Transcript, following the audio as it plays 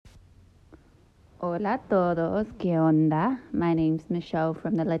Hola todos, ¿qué onda? My name's Michelle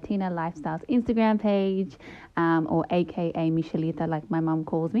from the Latina Lifestyles Instagram page, or AKA Michelita, like my mom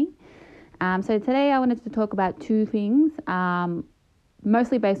calls me. So today I wanted to talk about two things,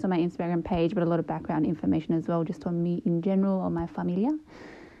 mostly based on my Instagram page, but a lot of background information as well, just on me in general, or my familia.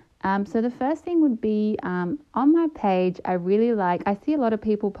 So the first thing would be on my page, I see a lot of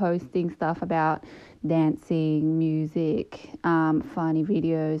people posting stuff about dancing, music, funny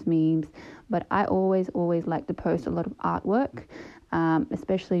videos, memes, but I always like to post a lot of artwork,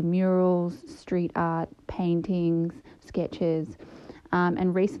 especially murals, street art, paintings, sketches.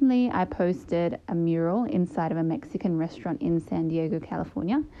 And recently I posted a mural inside of a Mexican restaurant in San Diego,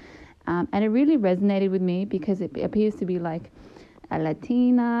 California. And it really resonated with me because it appears to be like a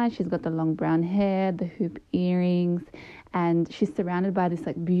Latina. She's got the long brown hair, the hoop earrings, and she's surrounded by this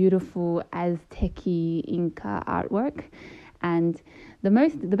like beautiful Aztec-y Inca artwork. And the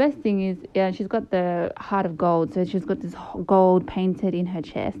best thing is, she's got the heart of gold. So she's got this gold painted in her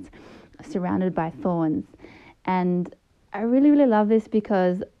chest, surrounded by thorns. And I really love this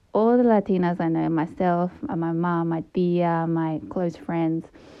because all the Latinas I know, myself, my mom, my tia, my close friends,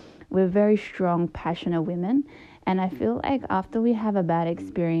 we're very strong, passionate women. And I feel like after we have a bad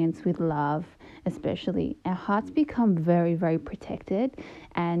experience with love, especially, our hearts become very protected.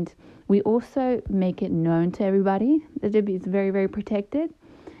 And we also make it known to everybody that it's very protected.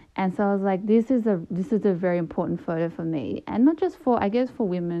 And so I was like, this is a very important photo for me. And not just for, I guess, for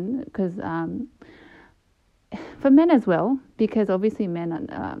women, because for men as well, because obviously men,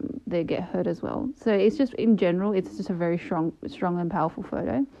 they get hurt as well. So it's just, in general, it's just a very strong and powerful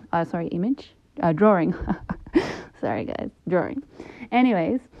photo. Image. Drawing. Sorry guys, drawing.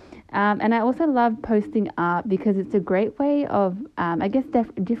 Anyways, and I also love posting art because it's a great way of,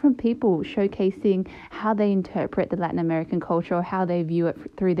 different people showcasing how they interpret the Latin American culture or how they view it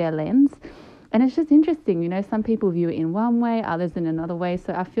through their lens. And it's just interesting, some people view it in one way, others in another way.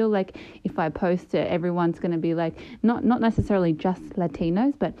 So I feel like if I post it, everyone's going to be like, not necessarily just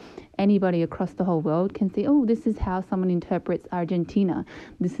Latinos, but anybody across the whole world can see, oh, this is how someone interprets Argentina.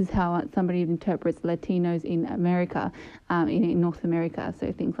 This is how somebody interprets Latinos in America, in North America.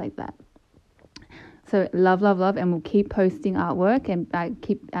 So things like that. So love, and we'll keep posting artwork. And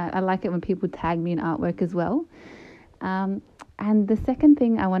I like it when people tag me in artwork as well. And the second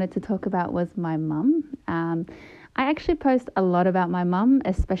thing I wanted to talk about was my mum. I actually post a lot about my mum,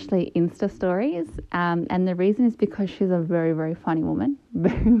 especially Insta stories. And the reason is because she's a very funny woman.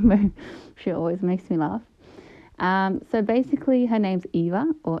 She always makes me laugh. So basically her name's Eva,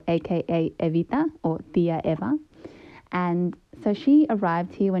 or AKA Evita, or Tia Eva. And so she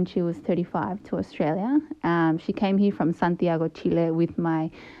arrived here when she was 35 to Australia. She came here from Santiago, Chile with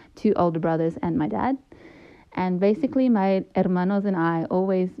my two older brothers and my dad. And basically my hermanos and I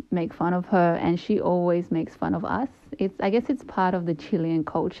always make fun of her, and she always makes fun of us. I guess it's part of the Chilean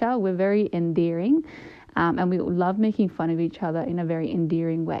culture. We're very endearing, and we love making fun of each other in a very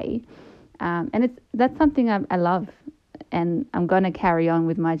endearing way. And that's something I love, and I'm going to carry on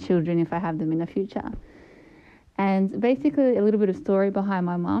with my children if I have them in the future. And basically a little bit of story behind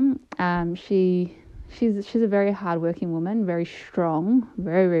my mum. She's a very hardworking woman, very strong,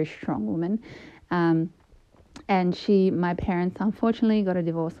 very strong woman. And my parents unfortunately got a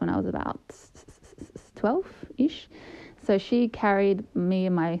divorce when I was about 12-ish. So she carried me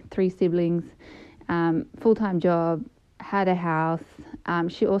and my three siblings, full-time job, had a house.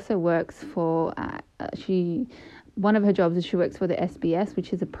 She also works for, one of her jobs is she works for the SBS,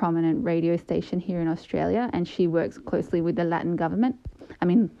 which is a prominent radio station here in Australia. And she works closely with the Latin government,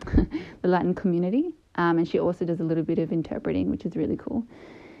 the Latin community. And she also does a little bit of interpreting, which is really cool.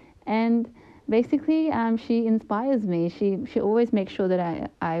 And basically, she inspires me. She always makes sure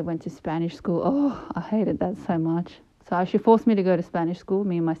that I went to Spanish school. Oh, I hated that so much. So she forced me to go to Spanish school,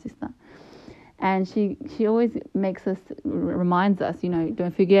 me and my sister. And she always reminds us,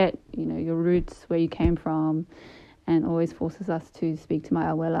 don't forget, your roots, where you came from, and always forces us to speak to my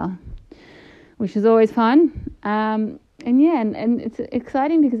abuela, which is always fun. And it's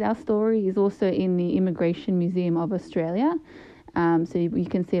exciting because our story is also in the Immigration Museum of Australia. So you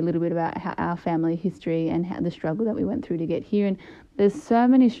can see a little bit about our family history and how the struggle that we went through to get here. And there's so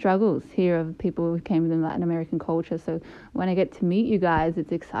many struggles here of people who came from Latin American culture. So when I get to meet you guys,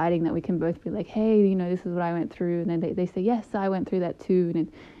 it's exciting that we can both be like, hey, this is what I went through. And then they say, yes, I went through that too.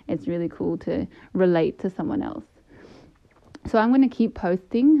 And it's really cool to relate to someone else. So I'm going to keep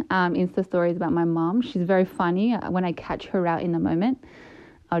posting Insta stories about my mom. She's very funny. When I catch her out in the moment,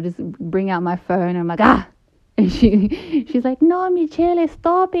 I'll just bring out my phone and I'm like, and she's like, no, Michele,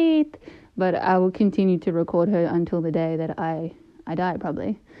 stop it. But I will continue to record her until the day that I die,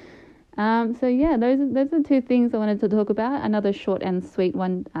 probably. So yeah, those are two things I wanted to talk about. Another short and sweet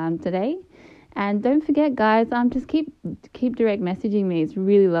one today. And don't forget, guys, just keep direct messaging me. It's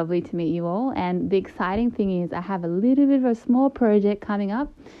really lovely to meet you all. And the exciting thing is I have a little bit of a small project coming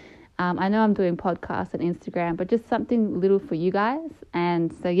up. I know I'm doing podcasts and Instagram, but just something little for you guys.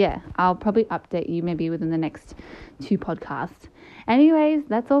 And so, yeah, I'll probably update you maybe within the next 2 podcasts. Anyways,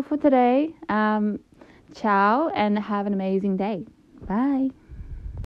 that's all for today. Ciao and have an amazing day. Bye.